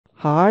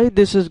Hi,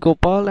 this is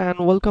Gopal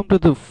and welcome to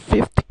the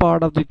fifth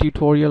part of the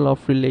tutorial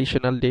of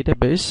relational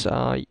database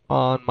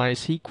on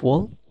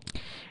MySQL.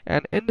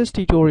 And in this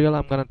tutorial,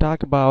 I'm going to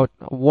talk about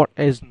what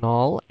is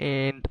null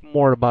and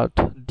more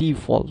about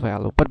default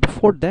value. But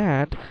before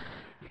that,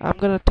 I'm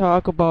going to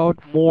talk about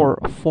more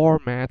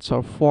formats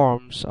or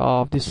forms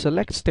of the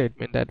select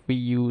statement that we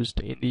used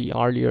in the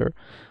earlier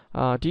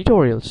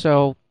tutorial.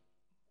 So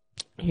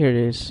here it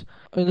is.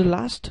 In the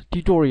last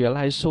tutorial,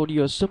 I showed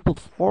you a simple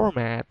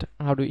format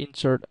how to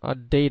insert a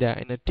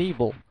data in a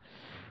table.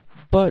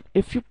 But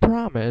if you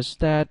promise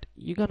that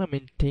you're gonna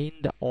maintain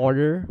the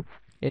order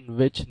in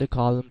which the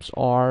columns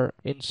are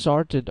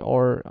inserted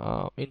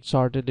or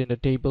inserted in the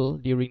table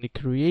during the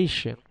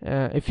creation,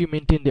 if you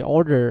maintain the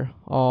order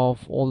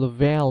of all the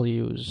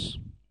values,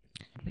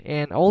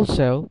 and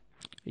also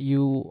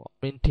you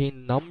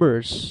maintain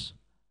numbers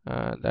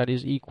that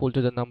is equal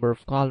to the number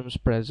of columns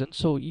present,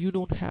 so you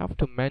don't have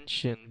to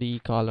mention the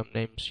column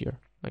names here.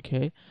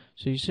 Okay,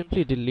 so you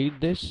simply delete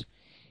this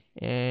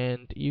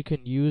and you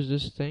can use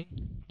this thing.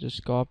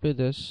 Just copy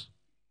this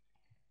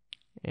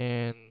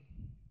and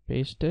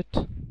paste it,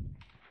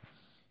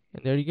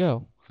 and there you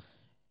go,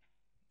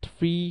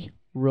 3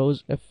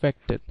 rows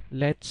affected.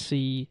 Let's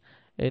see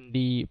in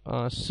the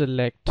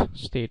select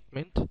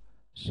statement.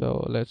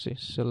 So let's see,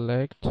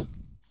 select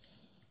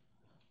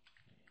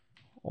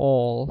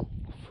all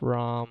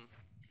from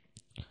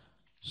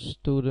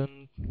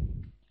student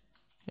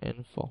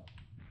info.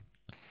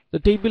 The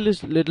table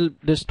is little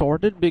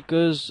distorted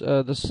because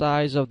the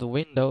size of the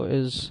window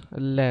is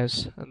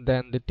less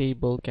than the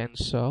table can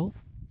show.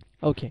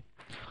 Okay,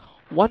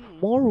 one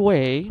more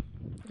way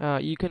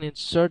you can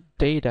insert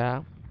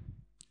data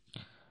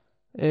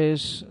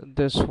is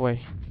this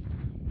way.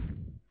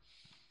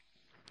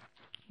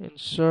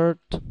 Insert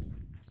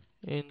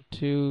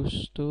into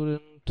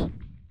student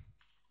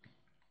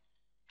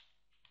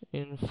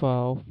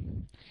info,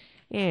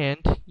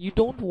 and you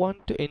don't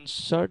want to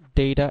insert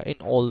data in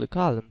all the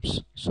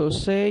columns. So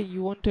say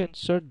you want to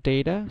insert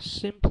data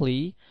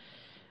simply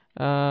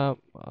on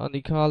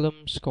the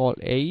columns called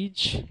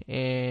age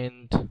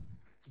and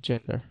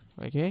gender.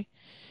 Okay,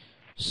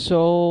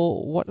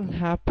 so what will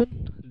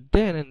happen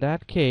then? In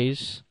that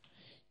case,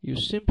 you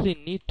simply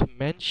need to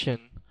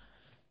mention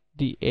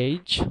the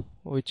age,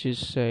 which is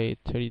say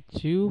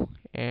 32,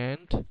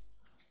 and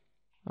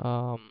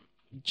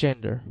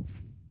gender,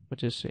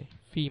 which is say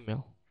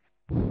female.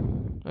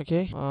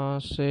 Okay,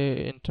 say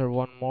enter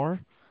one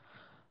more,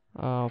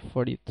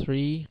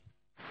 43,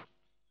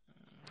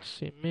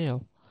 say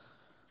male.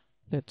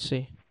 Let's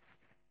see,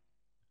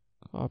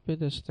 copy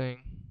this thing,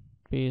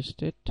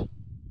 paste it,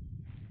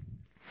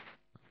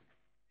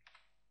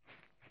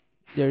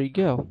 there you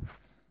go.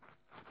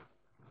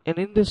 And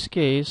in this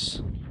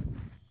case,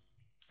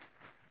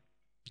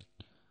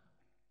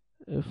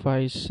 if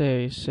I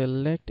say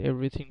select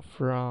everything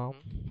from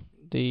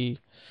the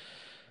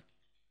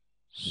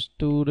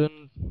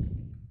student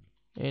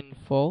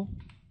info,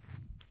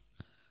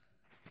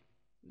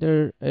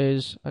 there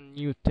is a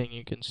new thing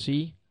you can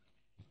see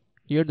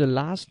here. The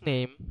last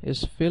name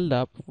is filled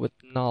up with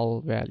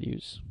null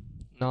values,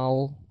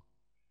 null,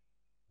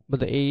 but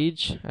the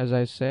age, as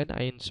I said,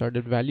 I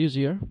inserted values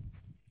here.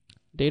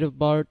 Date of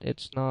birth,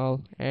 it's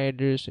null.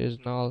 Address is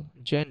null.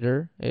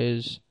 Gender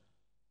is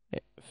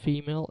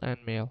female and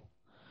male.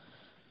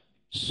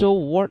 So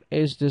what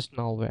is this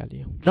null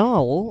value?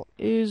 Null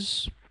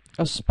is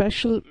a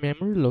special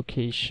memory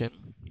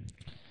location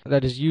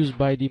that is used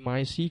by the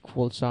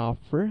MySQL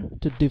software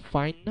to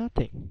define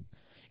nothing.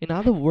 In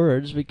other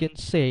words, we can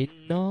say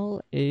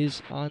null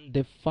is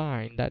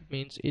undefined. That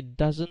means it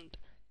doesn't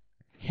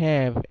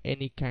have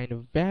any kind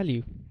of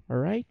value.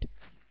 Alright?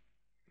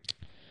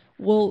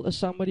 Well,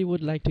 somebody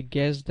would like to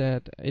guess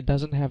that it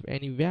doesn't have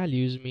any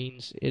values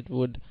means it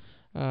would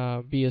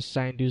be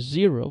assigned to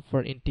 0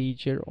 for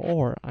integer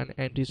or an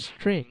empty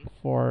string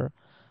for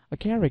a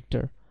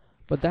character.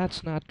 But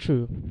that's not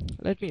true.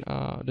 Let me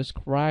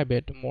describe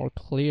it more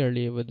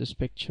clearly with this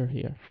picture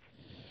here.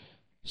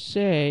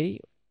 Say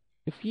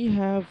if you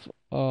have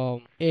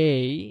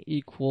A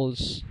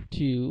equals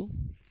 2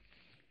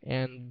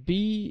 and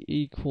B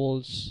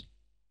equals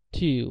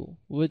 2,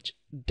 which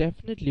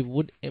definitely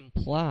would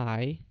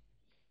imply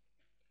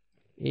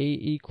A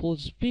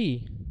equals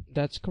B.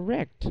 That's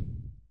correct.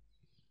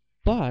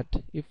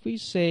 But if we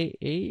say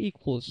A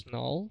equals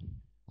null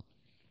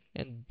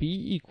and B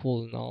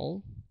equal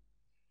null,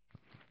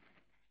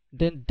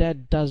 then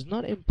that does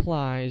not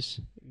implies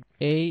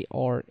A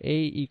or A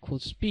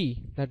equals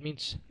B. That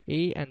means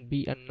A and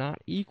B are not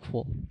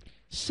equal,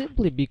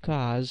 simply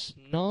because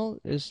null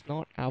is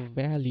not a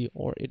value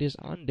or it is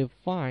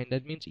undefined.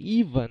 That means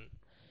even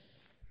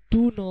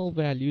two null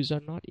values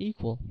are not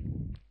equal.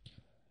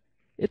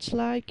 It's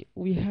like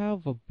we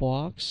have a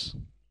box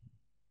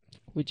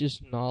which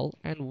is null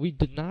and we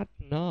do not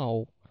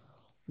know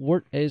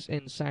what is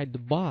inside the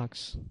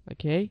box.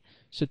 Okay,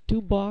 so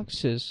two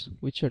boxes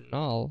which are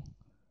null,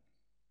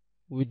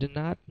 we do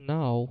not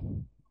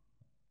know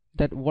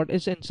that what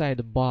is inside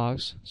the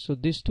box, so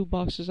these two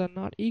boxes are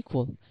not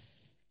equal.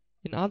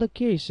 In other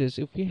cases,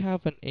 if we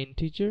have an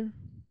integer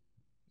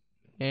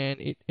and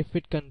if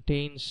it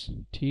contains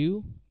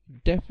 2,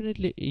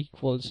 definitely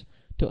equals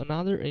to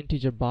another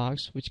integer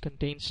box which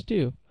contains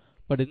 2,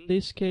 but in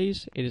this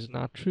case it is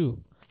not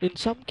true. In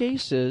some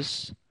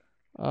cases,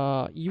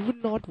 you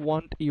would not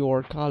want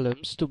your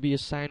columns to be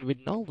assigned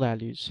with null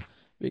values,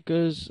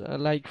 because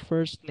like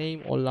first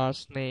name or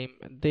last name,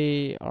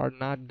 they are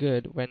not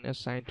good when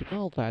assigned to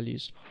null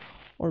values.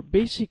 Or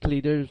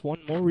basically, there's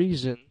one more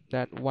reason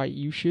that why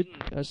you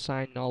shouldn't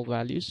assign null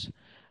values.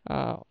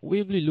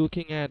 We'll be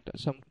looking at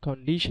some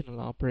conditional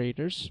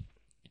operators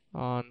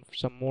on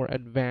some more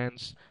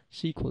advanced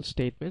SQL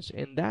statements.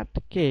 In that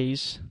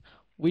case,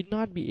 we'd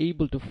not be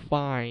able to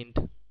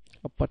find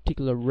a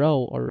particular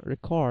row or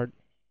record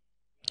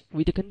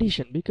with a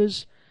condition,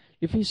 because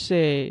if we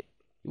say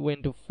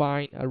when to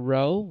find a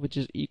row which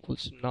is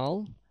equals to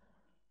null,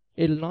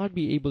 it'll not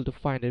be able to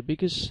find it,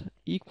 because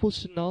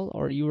equals to null,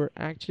 or you are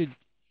actually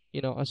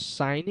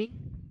assigning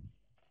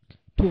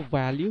to a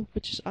value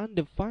which is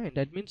undefined.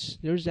 That means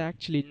there's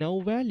actually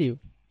no value.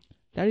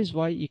 That is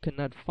why you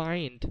cannot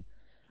find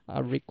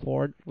a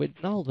record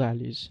with null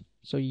values,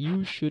 so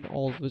you should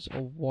always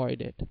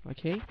avoid it.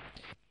 Okay,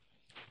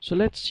 so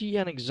let's see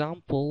an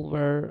example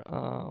where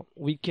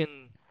we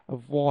can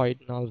avoid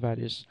null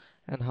values.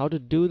 And how to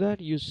do that?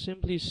 You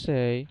simply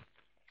say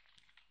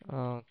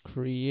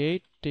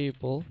create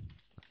table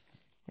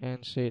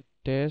and say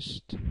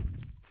test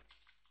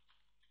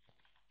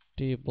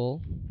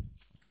table,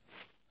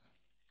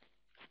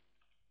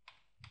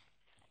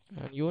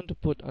 and you want to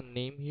put a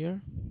name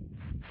here,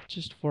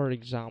 just for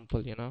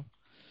example,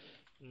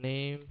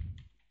 name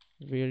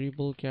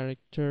variable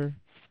character,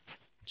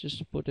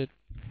 just put it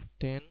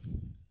 10,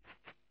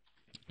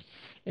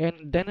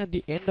 and then at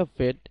the end of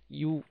it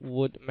you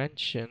would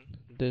mention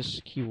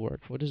this keyword.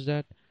 What is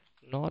that?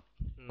 Not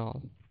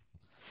null.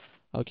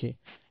 Okay,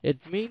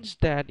 it means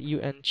that you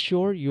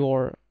ensure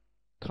your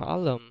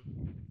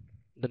column,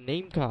 the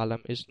name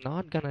column, is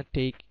not gonna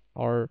take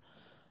or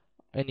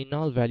any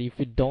null value if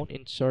you don't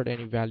insert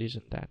any values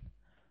in that.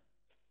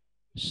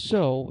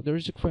 So there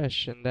is a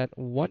question that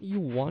what you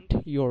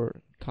want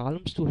your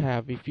columns to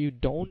have if you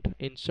don't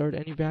insert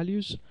any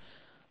values.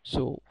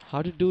 So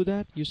how to do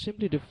that? You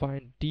simply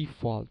define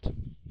default.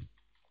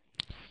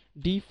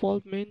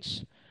 Default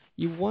means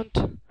you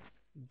want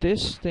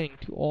this thing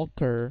to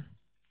occur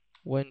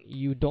when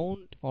you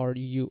don't, or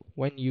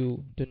when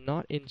you do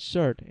not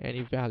insert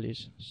any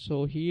values.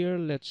 So here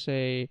let's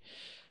say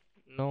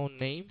no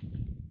name.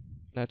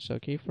 That's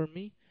okay for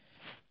me.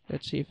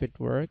 Let's see if it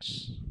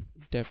works.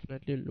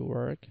 Definitely will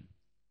work.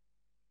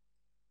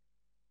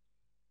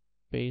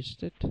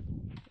 Paste it,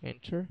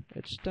 enter,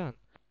 it's done.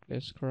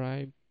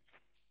 Describe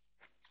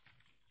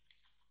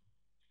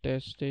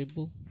test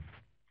table.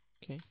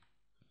 Okay,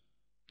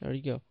 there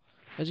you go.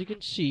 As you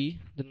can see,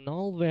 the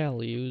null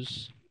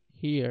values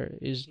here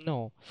is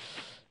no,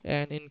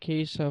 and in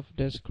case of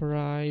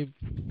describe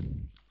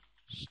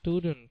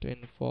student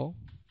info,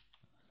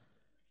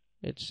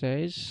 it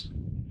says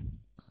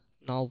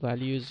null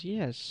value is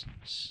yes.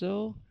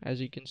 So as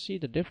you can see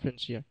the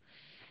difference here,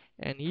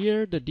 and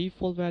here the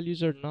default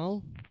values are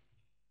null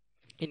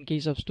in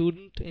case of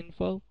student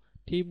info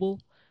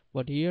table,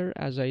 but here,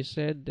 as I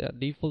said, the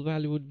default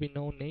value would be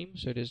no name,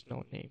 so it is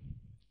no name.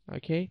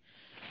 Okay,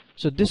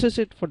 so this is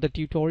it for the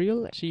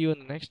tutorial. See you in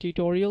the next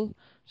tutorial.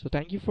 So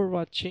thank you for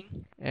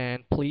watching,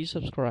 and please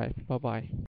subscribe. Bye bye.